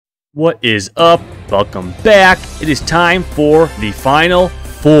What is up? Welcome back. It is time for the Final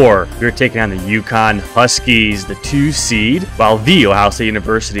Four. We're taking on the UConn Huskies, the 2 seed, while the Ohio State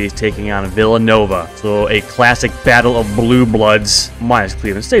University is taking on Villanova. So a classic battle of blue bloods, minus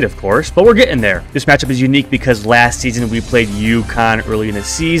Cleveland State, of course, but we're getting there. This matchup is unique because last season we played UConn early in the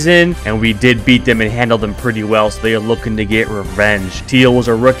season, and we did beat them and handle them pretty well, so they are looking to get revenge. Teal was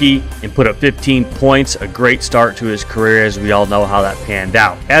a rookie and put up 15 points, a great start to his career, as we all know how that panned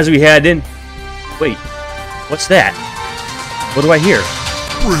out. As we head in... Wait, what's that? What do I hear?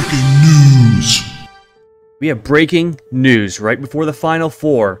 Breaking news. We have breaking news right before the Final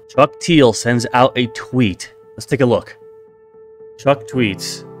Four. Chuck Teal sends out a tweet. Let's take a look. Chuck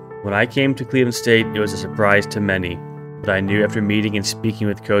tweets, "When I came to Cleveland State, it was a surprise to many, but I knew after meeting and speaking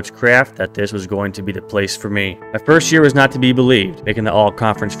with Coach Kraft that this was going to be the place for me. My first year was not to be believed. Making the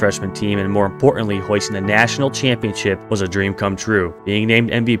all-conference freshman team and more importantly, hoisting the national championship was a dream come true. Being named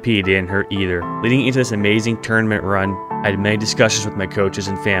MVP didn't hurt either. Leading into this amazing tournament run, I had many discussions with my coaches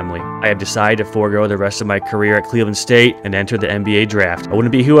and family. I have decided to forego the rest of my career at Cleveland State and enter the NBA draft. I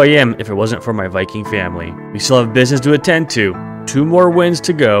wouldn't be who I am if it wasn't for my Viking family. We still have business to attend to. 2 more wins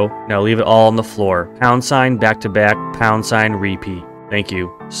to go. Now leave it all on the floor. Pound sign, back-to-back, pound sign, repeat. Thank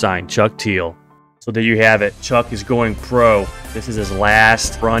you. Signed, Chuck Teal." So there you have it. Chuck is going pro. This is his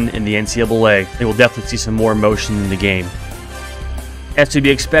last run in the NCAA. They will definitely see some more emotion in the game. As to be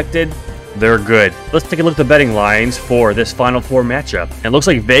expected, they're good. Let's take a look at the betting lines for this Final Four matchup. And it looks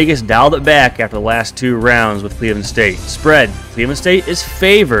like Vegas dialed it back after the last 2 rounds with Cleveland State. Spread, Cleveland State is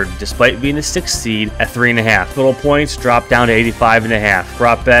favored despite being the 6th seed at 3.5. Total points dropped down to 85.5.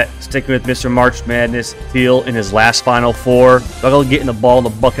 Prop bet, sticking with Mr. March Madness, Teal in his last Final Four. Struggled getting the ball in the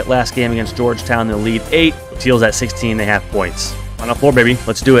bucket last game against Georgetown in the lead 8. Teal's at 16.5 points. Final Four, baby.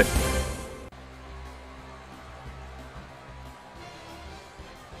 Let's do it.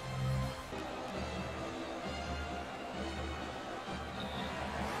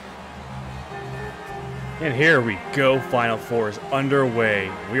 And here we go, Final Four is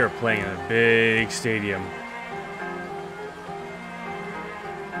underway. We are playing in a big stadium.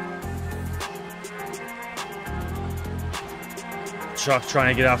 Chuck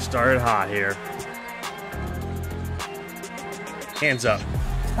trying to get off started hot here. Hands up.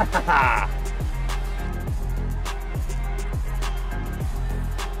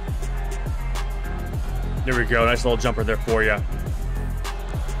 There we go, nice little jumper there for you.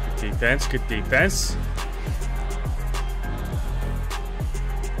 Good defense, good defense.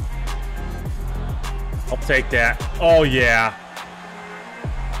 I'll take that. Oh, yeah.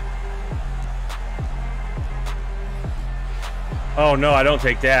 Oh, no, I don't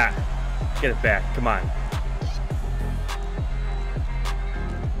take that. Get it back. Come on.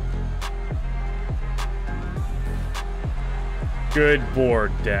 Good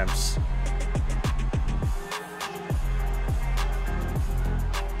board, Demps.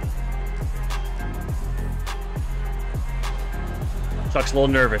 Chuck's a little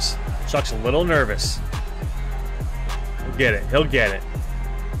nervous. Chuck's a little nervous. He'll get it. He'll get it.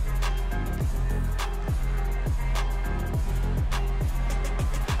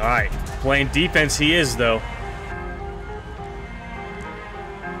 All right. Playing defense he is, though.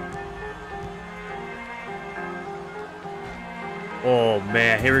 Oh,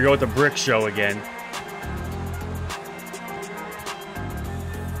 man. Here we go with the brick show again.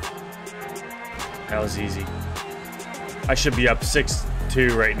 That was easy. I should be up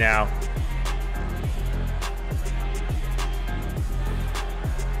 6-2 right now.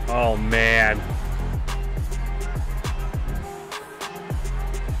 Oh, man.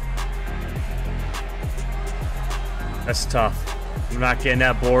 That's tough. I'm not getting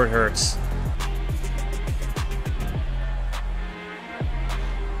that board, hurts.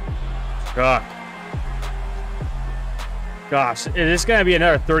 Chuck. Gosh, it is going to be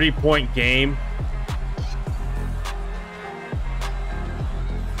another 30-point game.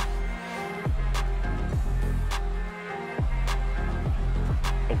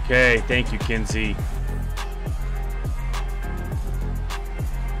 Okay, thank you, Kinsey.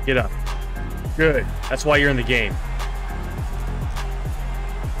 Get up. Good. That's why you're in the game.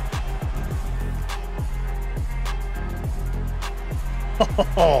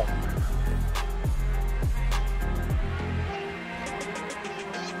 Oh.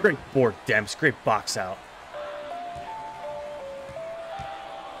 Great board, Demps. Great box out.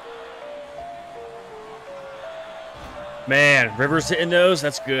 Man, Rivers hitting those.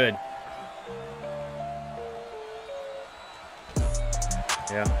 That's good.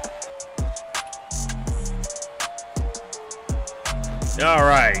 Yeah. All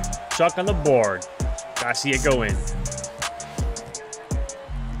right. Chuck on the board. Gotta see it go in.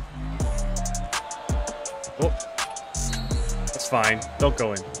 Oh, that's fine. Don't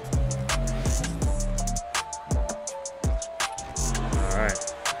go in. All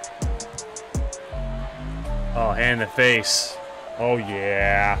right. Oh, hand in the face. Oh,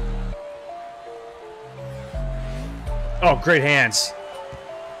 yeah. Oh, great hands.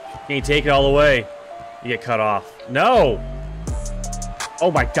 Can you take it all the way? You get cut off. No! Oh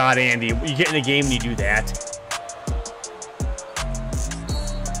my god, Andy. You get in the game and you do that.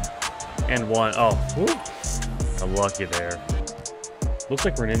 And one. Oh. Whew. I'm lucky there. Looks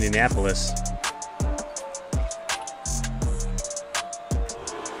like we're in Indianapolis.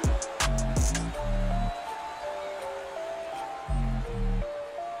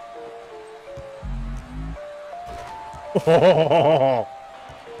 Oh.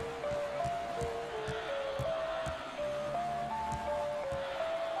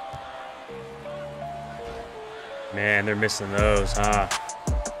 Man, they're missing those, huh?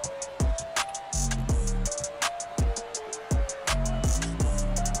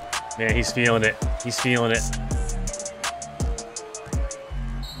 Man, he's feeling it. He's feeling it.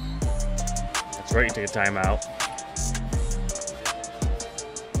 That's right, you take a timeout.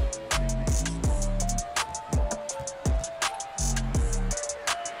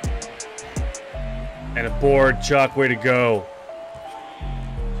 And a board, Chuck, way to go.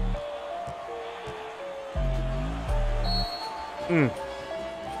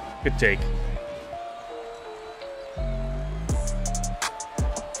 Good take.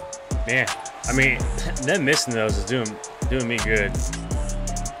 Man, I mean, them missing those is doing me good.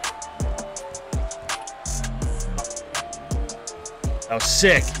 Oh,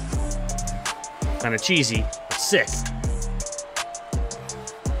 sick. Kind of cheesy, but sick.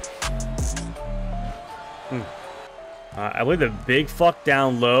 I believe the big fuck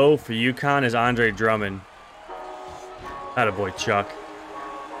down low for UConn is Andre Drummond. Attaboy, Chuck.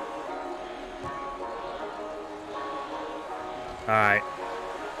 Alright.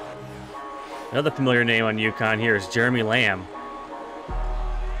 Another familiar name on UConn here is Jeremy Lamb.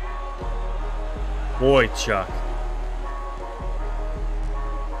 Boy, Chuck.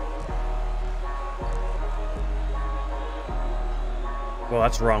 Well,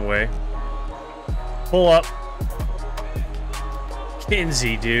 that's the wrong way. Pull up.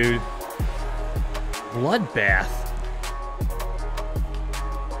 Kinsey, dude. Bloodbath.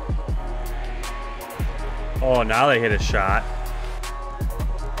 Oh, now they hit a shot.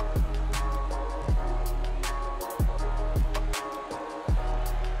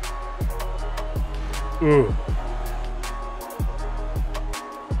 Ooh.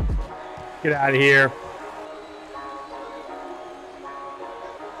 Get out of here.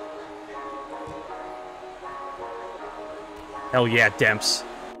 Hell yeah, Demps.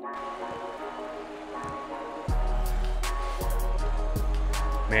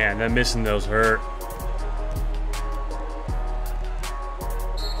 Man, them missing those hurt.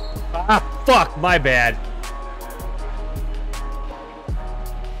 Ah, fuck, my bad.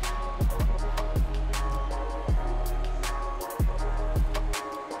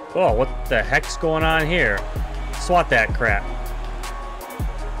 Oh, what the heck's going on here? Swat that crap.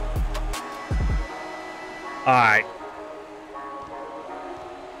 Alright.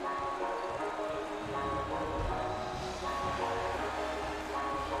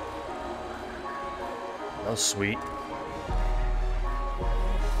 That was sweet.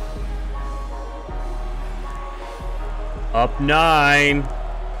 Up 9.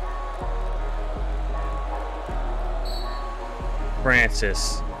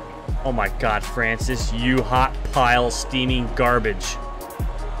 Francis. Oh my god, Francis, you hot pile steaming garbage.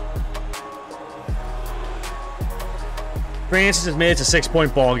 Francis has made it to a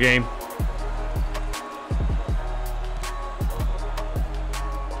 6-point ball game.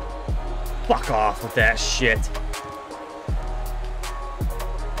 Fuck off with that shit.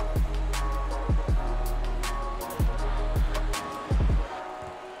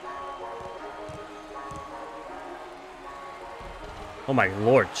 Oh my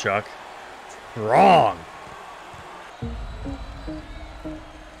lord, Chuck. Wrong.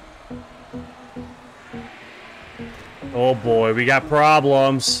 Oh boy, we got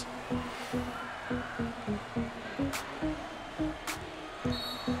problems.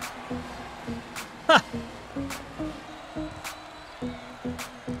 Ha.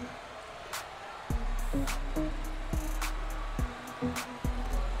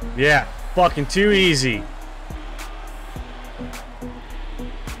 Yeah, fucking too easy.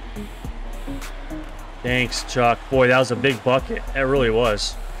 Thanks, Chuck. Boy, that was a big bucket. It really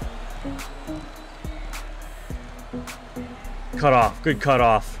was. Cut off. Good cut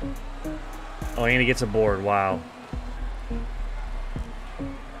off. Oh, and he gets a board. Wow.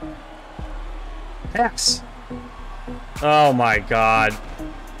 Pass. Oh my God.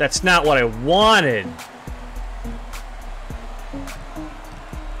 That's not what I wanted.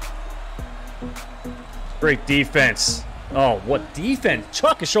 Great defense. Oh, what defense?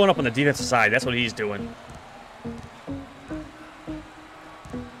 Chuck is showing up on the defensive side. That's what he's doing.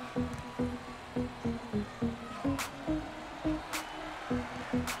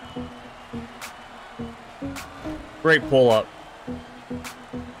 Great pull-up.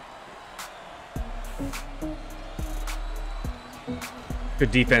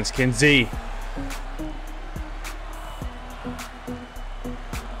 Good defense, Kinsey.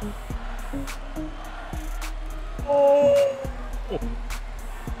 Oh!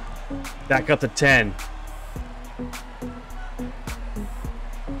 Back up to 10.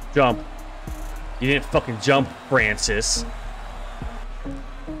 Jump. You didn't fucking jump, Francis.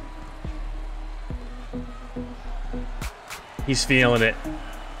 He's feeling it.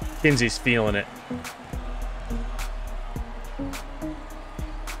 Kinsey's feeling it.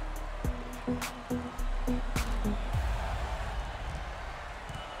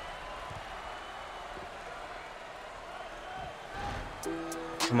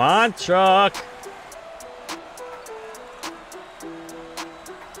 Come on, Chuck.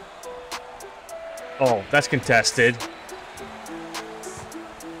 Oh, that's contested.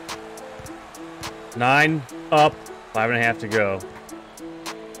 9 up, 5.5 to go.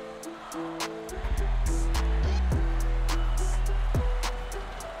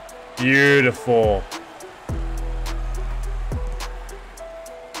 Beautiful.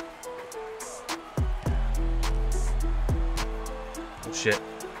 Oh, shit.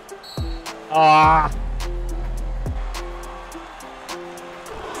 Ah.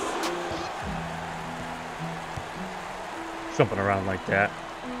 Jumping around like that.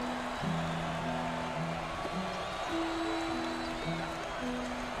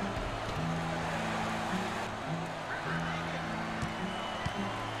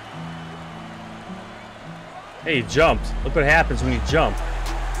 Hey, he jumped. Look what happens when you jump.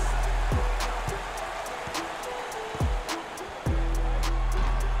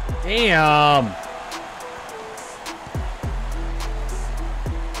 Damn.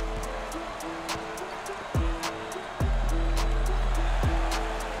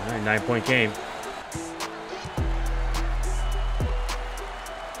 All right, 9-point game.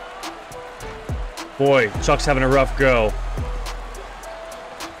 Boy, Chuck's having a rough go.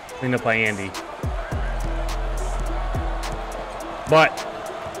 Cleaned up by Andy. But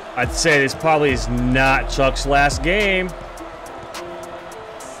I'd say this probably is not Chuck's last game.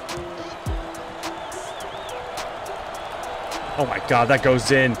 Oh my God, that goes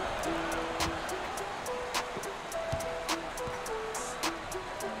in.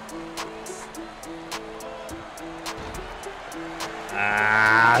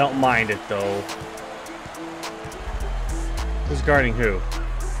 I don't mind it though. Who's guarding who?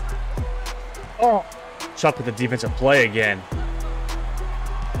 Oh, Chuck with the defensive play again.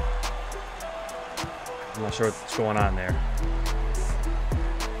 I'm not sure what's going on there.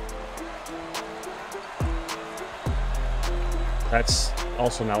 That's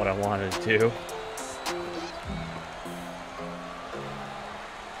also not what I wanted to do.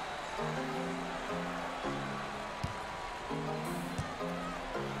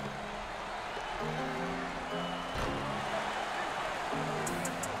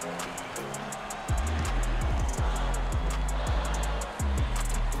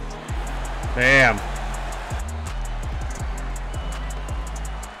 Damn.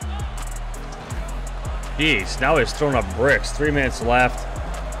 Jeez, now he's throwing up bricks. 3 minutes left.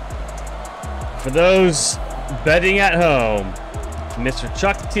 For those betting at home, Mr.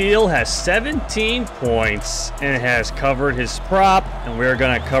 Chuck Teal has 17 points and has covered his prop, and we're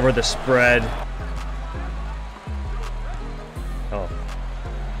going to cover the spread. Oh.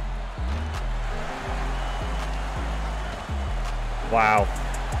 Wow.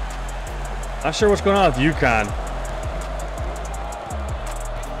 Not sure what's going on with UConn.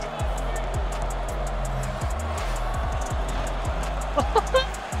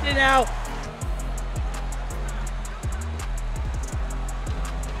 Get out.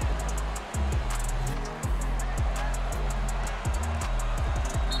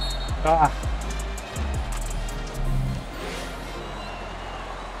 Ah.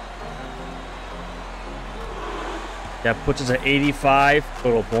 That puts us at 85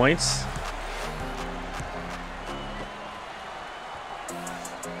 total points.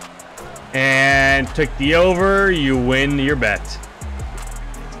 And took the over, you win your bet.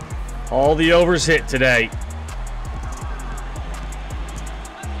 All the overs hit today.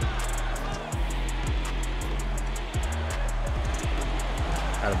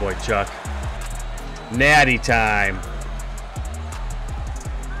 Attaboy, Chuck. Natty time.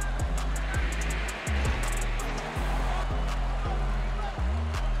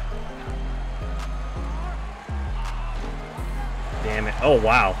 Damn it. Oh,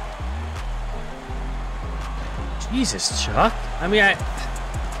 wow. Jesus, Chuck. I mean,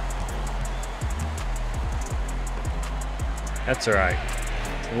 That's all right.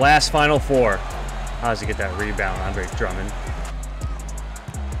 Last Final Four. How does he get that rebound? Andre Drummond.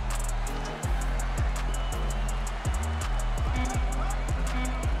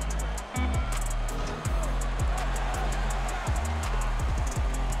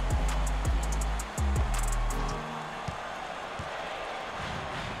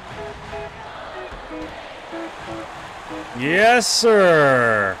 Yes,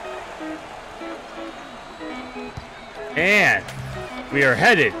 sir. And we are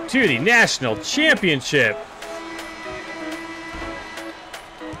headed to the national championship.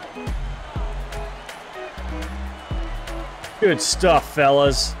 Good stuff,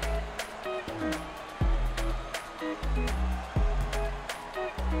 fellas.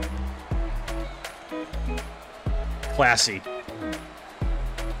 Classy.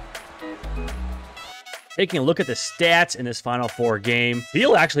 Taking a look at the stats in this Final Four game,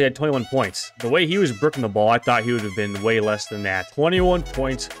 Teal actually had 21 points. The way he was bricking the ball, I thought he would have been way less than that. 21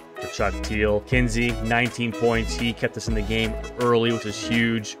 points for Chuck Teal. Kinsey, 19 points. He kept us in the game early, which was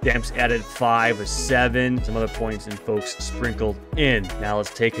huge. Demps added 5 with 7. Some other points and folks sprinkled in. Now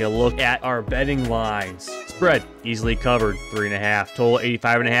let's take a look at our betting lines. Spread, easily covered, 3.5. Total,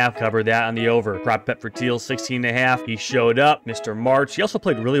 85.5. Covered that on the over. Prop bet for Teal, 16.5. He showed up, Mr. March. He also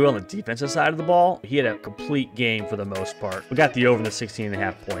played really well on the defensive side of the ball. He had a complete game for the most part. We got the over in the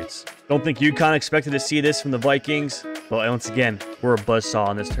 16.5 points. Don't think UConn expected to see this from the Vikings, but once again, we're a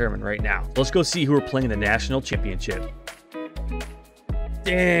buzzsaw in this tournament right now. Let's go see who we're playing in the national championship.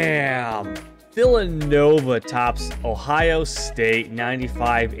 Damn. Villanova tops Ohio State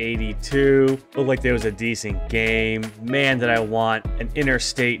 95-82. Looked like there was a decent game. Man, did I want an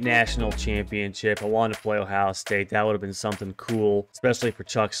interstate national championship. I wanted to play Ohio State. That would have been something cool, especially for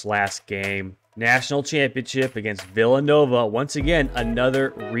Chuck's last game. National championship against Villanova. Once again,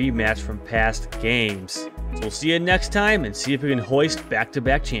 another rematch from past games. So we'll see you next time and see if we can hoist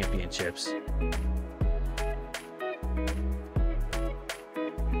back-to-back championships.